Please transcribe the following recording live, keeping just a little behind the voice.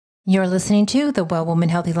You're listening to the Well Woman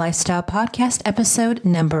Healthy Lifestyle Podcast, episode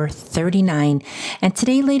number 39. And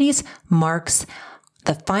today, ladies, marks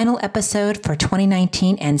the final episode for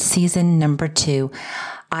 2019 and season number 2.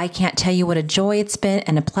 I can't tell you what a joy it's been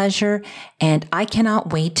and a pleasure, and I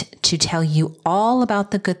cannot wait to tell you all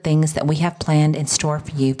about the good things that we have planned in store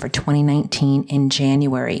for you for 2019 in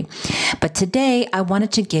January. But today, I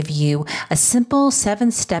wanted to give you a simple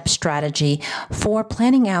 7-step strategy for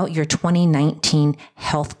planning out your 2019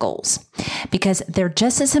 health goals, because they're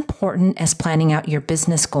just as important as planning out your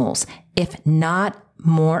business goals, if not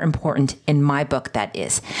more important in my book, that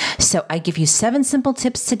is. So I give you 7 simple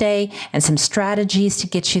tips today and some strategies to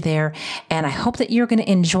get you there, and I hope that you're going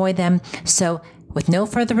to enjoy them. So with no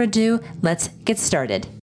further ado, let's get started.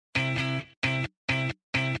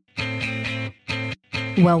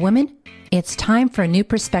 Well, women, it's time for a new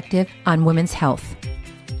perspective on women's health.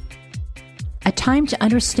 A time to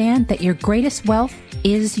understand that your greatest wealth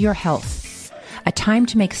is your health. A time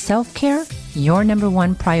to make self-care your number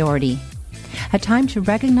one priority. A time to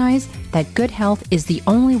recognize that good health is the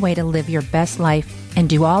only way to live your best life and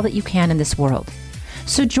do all that you can in this world.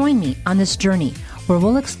 So join me on this journey where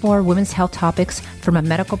we'll explore women's health topics from a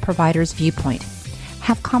medical provider's viewpoint,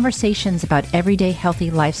 have conversations about everyday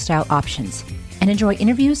healthy lifestyle options, and enjoy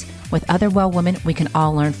interviews with other well women we can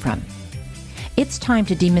all learn from. It's time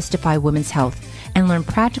to demystify women's health and learn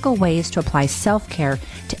practical ways to apply self-care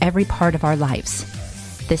to every part of our lives.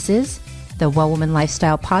 This is the Well Woman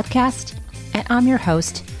Lifestyle Podcast, and I'm your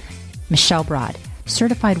host, Michelle Broad,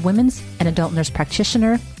 certified women's and adult nurse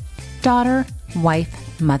practitioner, daughter,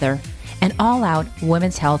 wife, mother, and all-out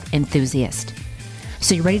women's health enthusiast.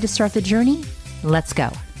 So you ready to start the journey? Let's go.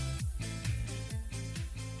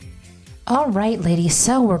 All right, ladies,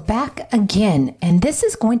 so we're back again, and this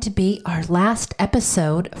is going to be our last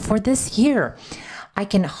episode for this year. I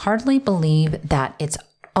can hardly believe that it's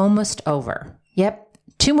almost over. Yep.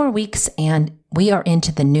 2 more weeks and we are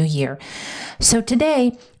into the new year. So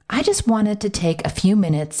today, I just wanted to take a few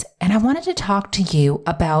minutes and I wanted to talk to you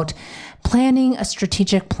about planning a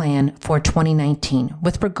strategic plan for 2019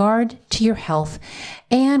 with regard to your health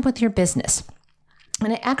and with your business.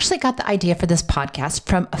 And I actually got the idea for this podcast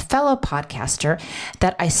from a fellow podcaster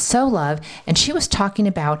that I so love, and she was talking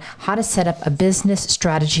about how to set up a business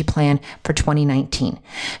strategy plan for 2019.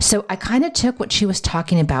 So I kind of took what she was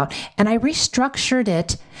talking about and I restructured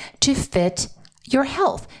it to fit your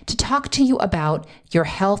health, to talk to you about your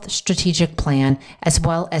health strategic plan as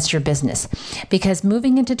well as your business. Because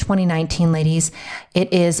moving into 2019, ladies,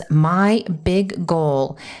 it is my big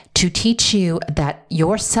goal to teach you that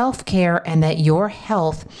your self-care and that your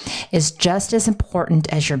health is just as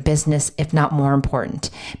important as your business, if not more important,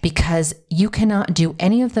 because you cannot do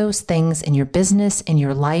any of those things in your business, in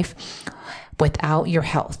your life, without your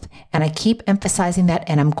health. And I keep emphasizing that,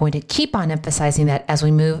 and I'm going to keep on emphasizing that as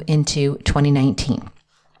we move into 2019.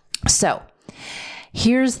 So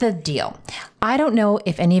here's the deal. I don't know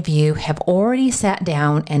if any of you have already sat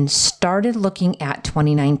down and started looking at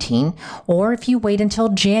 2019, or if you wait until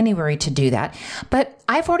January to do that, but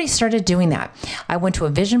I've already started doing that. I went to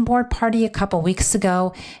a vision board party a couple weeks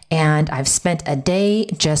ago, and I've spent a day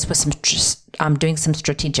just with I'm doing some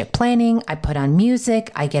strategic planning. I put on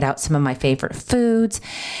music. I get out some of my favorite foods,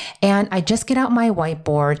 and I just get out my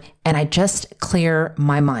whiteboard and I just clear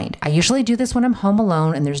my mind. I usually do this when I'm home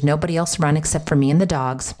alone and there's nobody else around except for me and the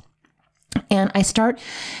dogs. And I start,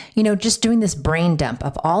 just doing this brain dump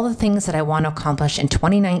of all the things that I want to accomplish in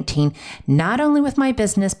 2019, not only with my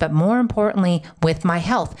business, but more importantly, with my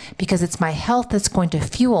health, because it's my health that's going to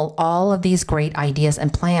fuel all of these great ideas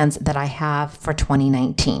and plans that I have for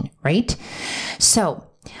 2019, right? So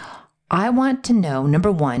I want to know,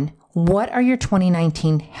 number one, what are your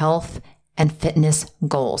 2019 health and fitness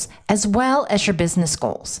goals, as well as your business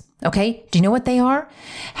goals? Okay, do you know what they are?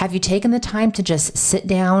 Have you taken the time to just sit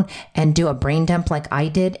down and do a brain dump like I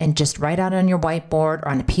did and just write out on your whiteboard or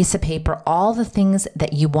on a piece of paper all the things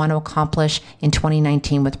that you want to accomplish in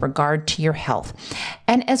 2019 with regard to your health,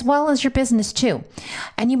 and as well as your business too?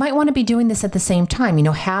 And you might want to be doing this at the same time.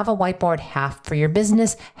 Have a whiteboard, half for your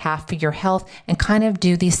business, half for your health, and kind of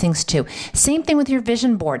do these things too. Same thing with your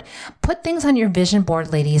vision board. Put things on your vision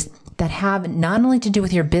board, ladies, that have not only to do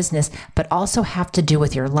with your business, but also have to do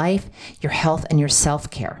with your life, your health, and your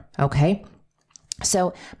self-care, okay?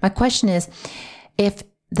 So my question is, if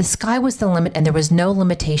the sky was the limit and there was no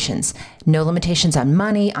limitations on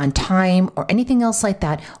money, on time, or anything else like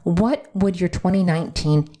that, what would your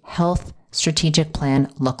 2019 health strategic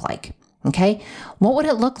plan look like? Okay? What would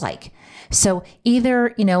it look like? So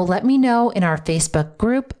either, let me know in our Facebook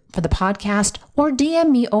group, for the podcast or DM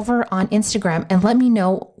me over on Instagram and let me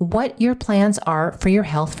know what your plans are for your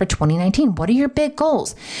health for 2019. What are your big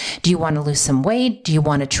goals? Do you want to lose some weight? Do you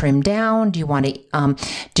want to trim down? Do you want to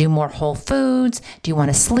do more whole foods? Do you want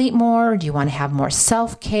to sleep more? Do you want to have more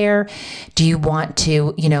self-care? Do you want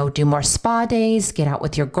to, do more spa days, get out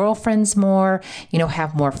with your girlfriends more,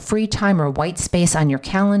 have more free time or white space on your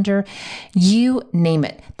calendar? You name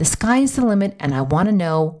it. The sky's the limit, and I want to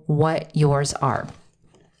know what yours are.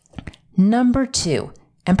 Number 2,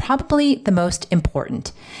 and probably the most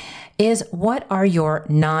important, is what are your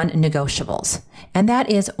non-negotiables? And that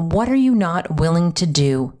is, what are you not willing to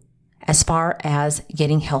do as far as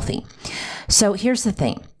getting healthy? So here's the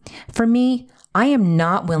thing. For me, I am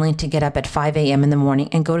not willing to get up at 5 a.m. in the morning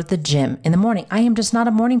and go to the gym in the morning. I am just not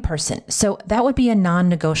a morning person. So that would be a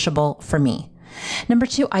non-negotiable for me. Number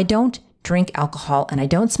 2, I don't drink alcohol and I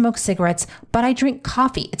don't smoke cigarettes, but I drink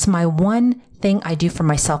coffee. It's my one thing I do for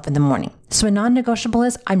myself in the morning. So a non-negotiable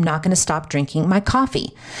is I'm not going to stop drinking my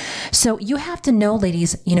coffee. So you have to know,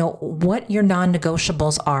 ladies, what your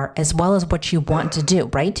non-negotiables are as well as what you want to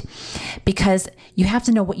do, right? Because you have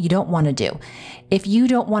to know what you don't want to do. If you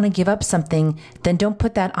don't want to give up something, then don't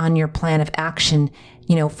put that on your plan of action,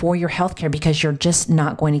 for your healthcare, because you're just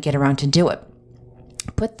not going to get around to do it.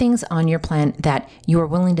 Put things on your plan that you are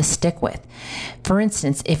willing to stick with. For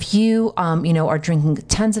instance, if you, are drinking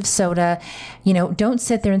tons of soda, don't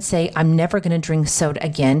sit there and say, I'm never going to drink soda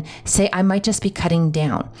again. Say, I might just be cutting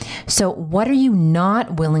down. So what are you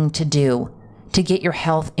not willing to do to get your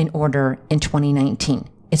health in order in 2019?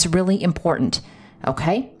 It's really important.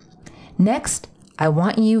 Okay. Next, I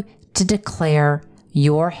want you to declare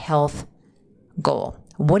your health goal.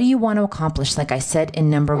 What do you want to accomplish? Like I said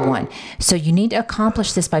in number 1. So you need to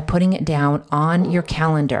accomplish this by putting it down on your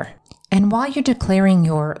calendar. And while you're declaring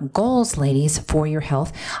your goals, ladies, for your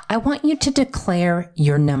health, I want you to declare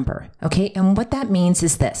your number. Okay. And what that means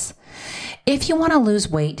is this. If you want to lose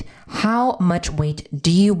weight, how much weight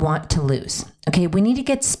do you want to lose? Okay. We need to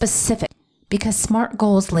get specific because SMART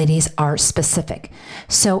goals, ladies, are specific.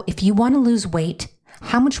 So if you want to lose weight,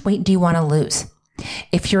 how much weight do you want to lose?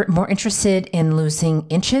 If you're more interested in losing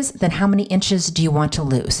inches, then how many inches do you want to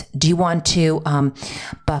lose? Do you want to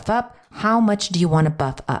buff up? How much do you want to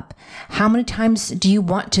buff up? How many times do you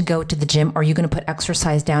want to go to the gym? Or are you going to put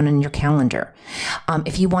exercise down in your calendar?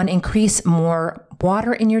 If you want to increase more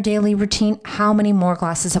water in your daily routine, how many more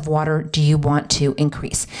glasses of water do you want to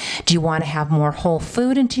increase? Do you want to have more whole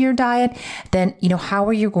food into your diet? Then, how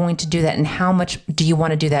are you going to do that? And how much do you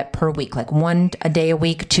want to do that per week? Like 1 day a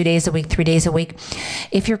week, 2 days a week, 3 days a week?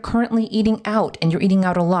 If you're currently eating out and you're eating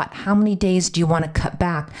out a lot, how many days do you want to cut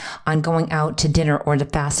back on going out to dinner or to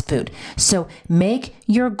fast food? So make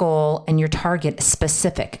your goal and your target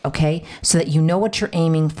specific, okay? So that you know what you're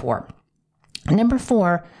aiming for. Number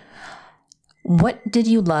 4, what did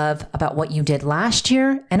you love about what you did last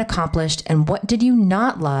year and accomplished? And what did you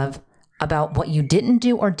not love about what you didn't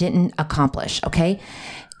do or didn't accomplish? Okay.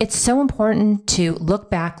 It's so important to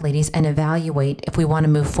look back, ladies, and evaluate if we want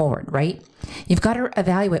to move forward, right? You've got to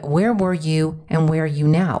evaluate where were you and where are you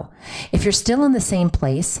now? If you're still in the same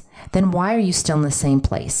place, then why are you still in the same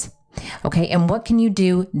place? Okay. And what can you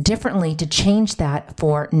do differently to change that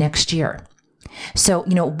for next year? So,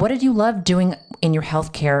 what did you love doing in your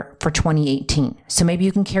healthcare for 2018? So maybe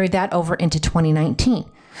you can carry that over into 2019.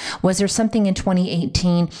 Was there something in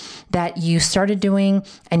 2018 that you started doing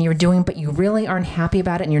and you're doing, but you really aren't happy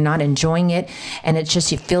about it and you're not enjoying it and it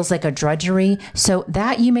feels like a drudgery? So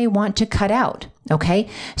that you may want to cut out. Okay.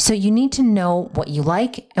 So you need to know what you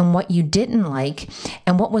like and what you didn't like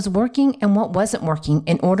and what was working and what wasn't working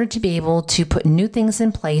in order to be able to put new things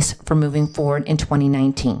in place for moving forward in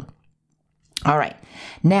 2019. All right.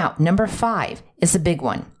 Now, number 5 is a big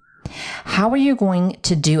one. How are you going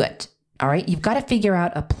to do it? All right. You've got to figure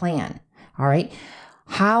out a plan. All right.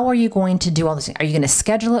 How are you going to do all this? Are you going to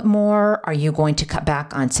schedule it more? Are you going to cut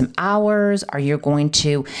back on some hours? Are you going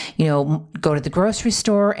to, go to the grocery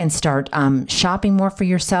store and start shopping more for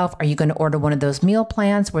yourself? Are you going to order one of those meal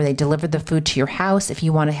plans where they deliver the food to your house if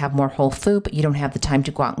you want to have more whole food, but you don't have the time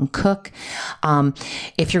to go out and cook?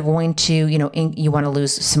 If you're going to, you want to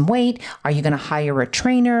lose some weight, are you going to hire a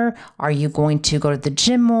trainer? Are you going to go to the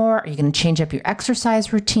gym more? Are you going to change up your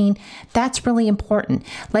exercise routine? That's really important.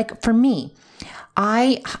 Like for me,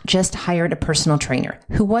 I just hired a personal trainer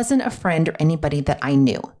who wasn't a friend or anybody that I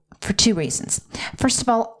knew for 2 reasons. First of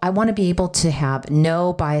all, I want to be able to have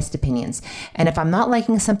no biased opinions. And if I'm not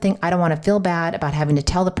liking something, I don't want to feel bad about having to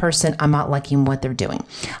tell the person I'm not liking what they're doing.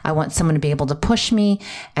 I want someone to be able to push me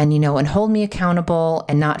and, and hold me accountable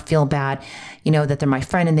and not feel bad, that they're my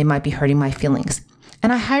friend and they might be hurting my feelings.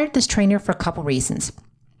 And I hired this trainer for a couple reasons.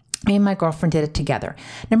 Me and my girlfriend did it together.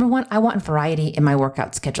 Number one, I want variety in my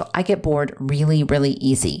workout schedule. I get bored really, really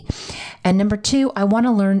easy. And number two, I want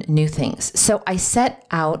to learn new things. So I set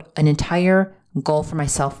out an entire goal for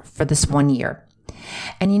myself for this 1 year.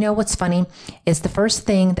 And you know what's funny is the first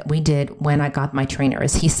thing that we did when I got my trainer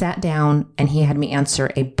is he sat down and he had me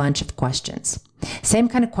answer a bunch of questions. Same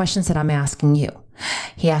kind of questions that I'm asking you.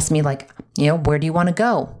 He asked me where do you want to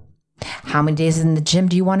go? How many days in the gym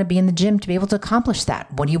do you want to be in the gym to be able to accomplish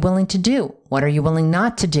that? What are you willing to do? What are you willing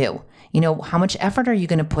not to do? How much effort are you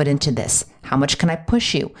going to put into this? How much can I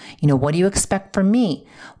push you? What do you expect from me?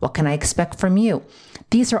 What can I expect from you?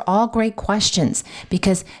 These are all great questions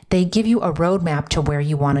because they give you a roadmap to where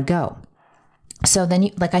you want to go. So then,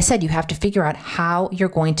 like I said, you have to figure out how you're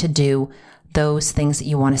going to do those things that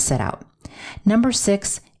you want to set out. Number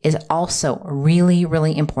 6 is also really,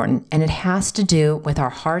 really important, and it has to do with our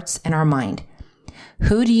hearts and our mind.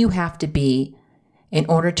 Who do you have to be in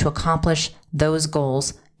order to accomplish those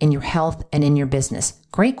goals in your health and in your business?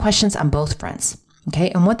 Great questions on both fronts. Okay.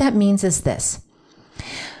 And what that means is this.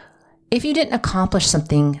 If you didn't accomplish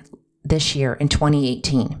something this year in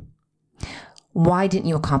 2018, why didn't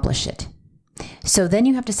you accomplish it? So then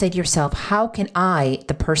you have to say to yourself, how can I,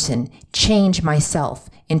 the person, change myself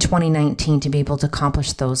in 2019 to be able to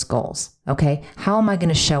accomplish those goals? Okay. How am I going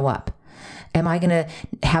to show up? Am I going to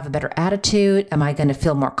have a better attitude? Am I going to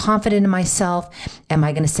feel more confident in myself? Am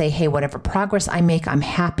I going to say, hey, whatever progress I make, I'm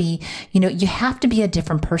happy? You have to be a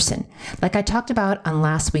different person. Like I talked about on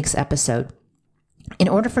last week's episode, in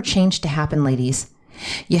order for change to happen, ladies,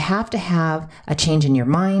 you have to have a change in your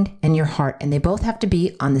mind and your heart, and they both have to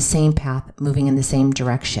be on the same path, moving in the same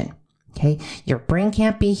direction. Okay. Your brain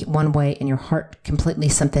can't be one way and your heart completely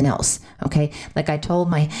something else. Okay. Like I told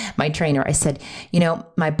my trainer, I said,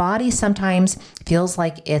 my body sometimes feels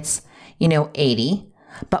like it's, 80,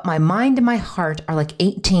 but my mind and my heart are like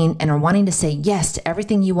 18 and are wanting to say yes to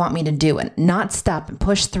everything you want me to do and not stop and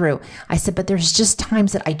push through. I said, but there's just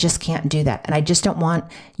times that I just can't do that. And I just don't want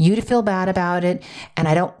you to feel bad about it. And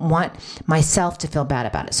I don't want myself to feel bad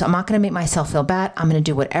about it. So I'm not going to make myself feel bad. I'm going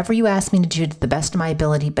to do whatever you ask me to do to the best of my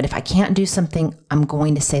ability. But if I can't do something, I'm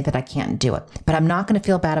going to say that I can't do it. But I'm not going to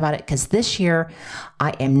feel bad about it because this year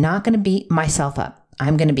I am not going to beat myself up.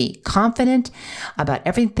 I'm going to be confident about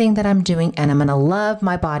everything that I'm doing, and I'm going to love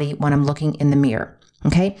my body when I'm looking in the mirror.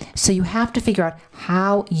 Okay. So you have to figure out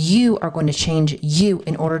how you are going to change you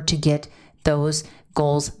in order to get those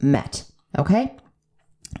goals met. Okay.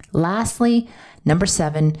 Lastly, number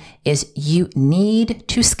 7 is you need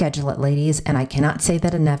to schedule it, ladies. And I cannot say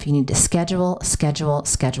that enough. You need to schedule.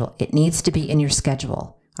 It needs to be in your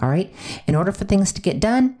schedule. All right. In order for things to get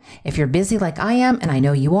done, if you're busy like I am, and I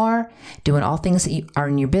know you are, doing all things that you are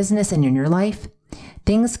in your business and in your life,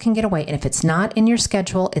 things can get away. And if it's not in your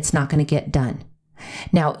schedule, it's not going to get done.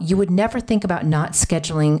 Now, you would never think about not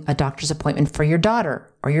scheduling a doctor's appointment for your daughter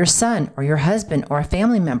or your son or your husband or a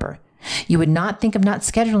family member. You would not think of not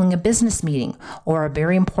scheduling a business meeting or a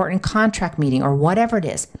very important contract meeting or whatever it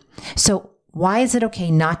is. So why is it okay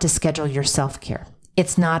not to schedule your self-care?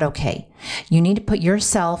 It's not okay. You need to put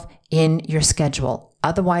yourself in your schedule.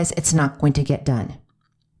 Otherwise, it's not going to get done.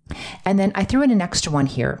 And then I threw in an extra one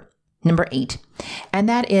here, number 8. And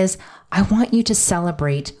that is, I want you to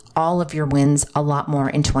celebrate all of your wins a lot more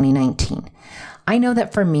in 2019. I know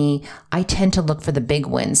that for me, I tend to look for the big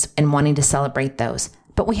wins and wanting to celebrate those.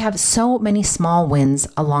 But we have so many small wins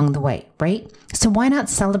along the way, right? So why not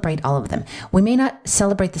celebrate all of them? We may not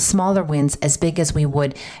celebrate the smaller wins as big as we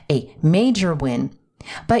would a major win.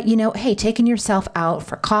 But, hey, taking yourself out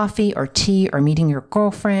for coffee or tea or meeting your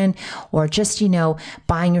girlfriend or just,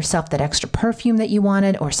 buying yourself that extra perfume that you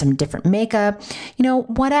wanted or some different makeup,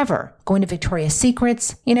 whatever. Going to Victoria's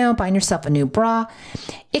Secrets, buying yourself a new bra.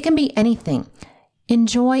 It can be anything.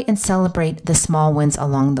 Enjoy and celebrate the small wins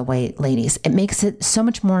along the way, ladies. It makes it so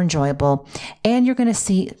much more enjoyable, and you're going to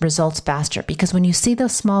see results faster because when you see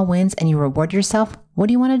those small wins and you reward yourself, what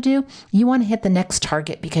do you want to do? You want to hit the next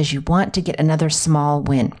target because you want to get another small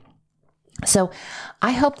win. So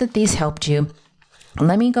I hope that these helped you.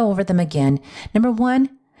 Let me go over them again. Number 1,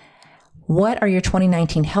 what are your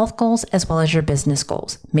 2019 health goals as well as your business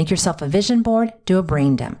goals? Make yourself a vision board, do a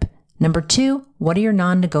brain dump. Number 2, what are your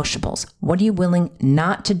non-negotiables? What are you willing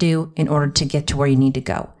not to do in order to get to where you need to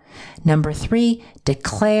go? Number 3,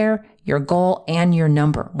 declare your goal and your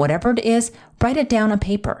number. Whatever it is, write it down on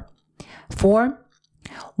paper. 4,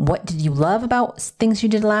 what did you love about things you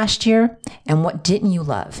did last year and what didn't you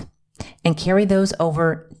love? And carry those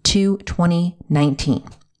over to 2019.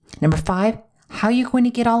 Number 5, how are you going to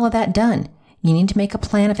get all of that done? You need to make a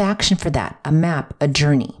plan of action for that, a map, a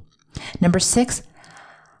journey. Number 6,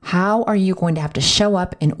 How are you going to have to show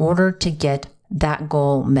up in order to get that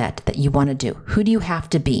goal met that you want to do? Who do you have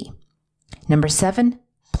to be? Number 7,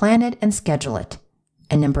 plan it and schedule it.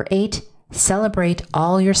 And number 8, celebrate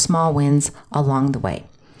all your small wins along the way.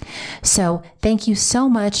 So thank you so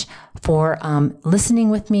much for listening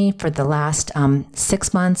with me for the last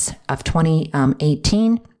 6 months of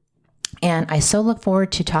 2018. And I so look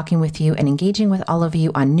forward to talking with you and engaging with all of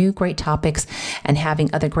you on new great topics and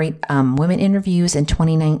having other great women interviews in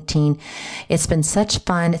 2019. It's been such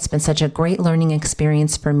fun. It's been such a great learning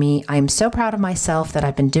experience for me. I'm so proud of myself that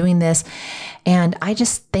I've been doing this. And I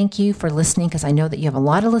just thank you for listening, because I know that you have a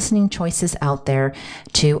lot of listening choices out there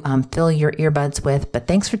to fill your earbuds with. But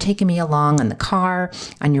thanks for taking me along on the car,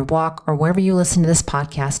 on your walk, or wherever you listen to this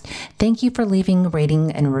podcast. Thank you for leaving a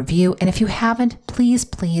rating and a review. And if you haven't, please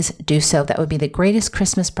do so. That would be the greatest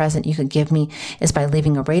Christmas present you could give me, is by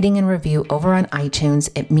leaving a rating and review over on iTunes.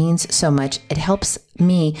 It means so much. It helps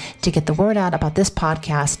me to get the word out about this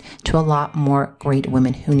podcast to a lot more great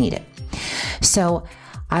women who need it. So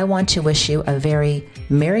I want to wish you a very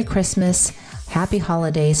Merry Christmas, Happy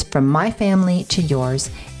Holidays from my family to yours,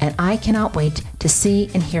 and I cannot wait to see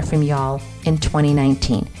and hear from y'all in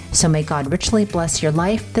 2019. So may God richly bless your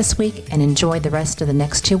life this week, and enjoy the rest of the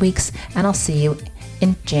next 2 weeks, and I'll see you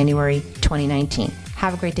in January 2019.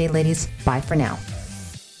 Have a great day, ladies. Bye for now.